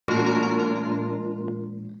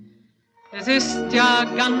Es ist ja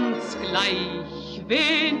ganz gleich,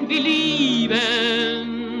 wen wir lieben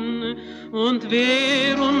und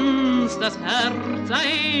wer uns das Herz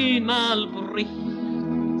einmal bricht.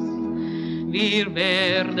 Wir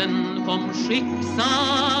werden vom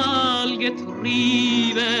Schicksal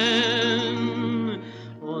getrieben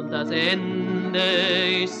und das Ende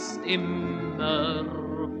ist immer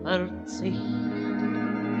Verzicht.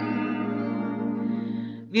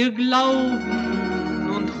 Wir glauben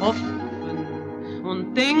und hoffen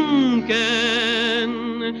und denken,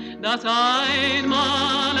 dass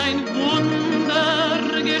einmal ein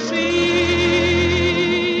Wunder geschieht.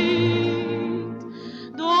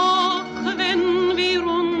 Doch wenn wir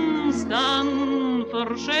uns dann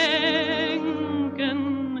verschenken,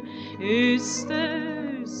 ist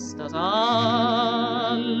es das alte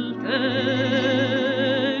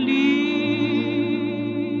Lied.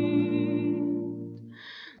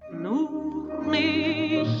 Nur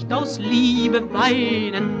nicht aus Liebe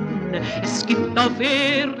weinen, es gibt auf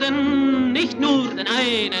Erden nicht nur den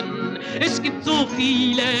einen, es gibt so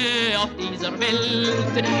viele auf dieser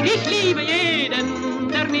Welt. Ich liebe jeden,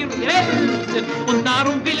 der mir gefällt, und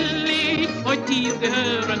darum will ich heute dir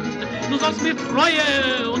gehören. Du sollst mir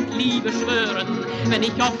Treue und Liebe schwören, wenn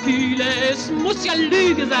ich auch fühle, es muss ja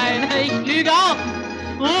Lüge sein. Ich lüge auch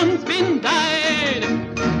und bin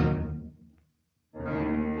dein.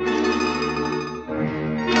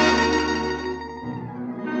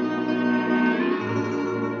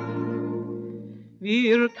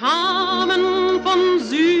 Wir kamen von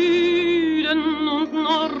Süden und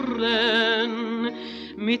Norden,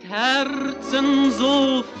 mit Herzen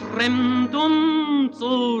so fremd und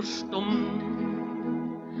so stumm.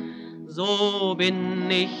 So bin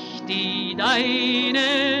ich die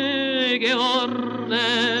Deine geworden.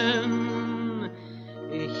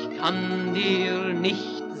 Ich kann dir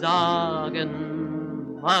nicht sagen,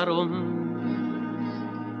 warum.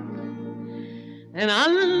 Denn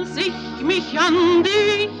als ich mich an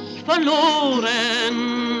dich verloren,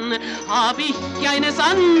 hab ich eines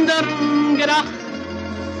anderen gedacht.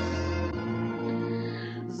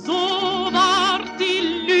 So war die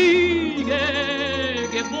Lüge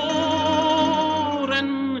geboren,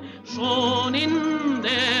 schon in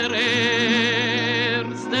der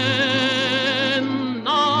ersten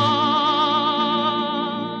Nacht.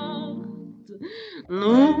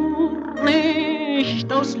 Nur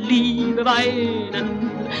nicht aus Liebe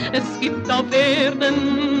weinen, es gibt auf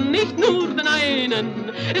Erden nicht nur den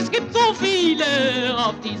einen, es gibt so viele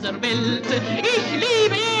auf dieser Welt. Ich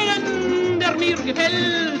liebe jeden, der mir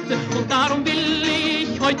gefällt, und darum will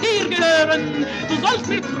ich heute dir gehören. Du sollst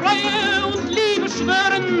mir Treue und Liebe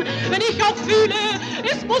schwören, wenn ich auch fühle,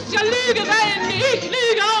 es muss ja Lüge sein. Ich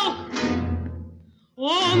lüge auch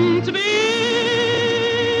und will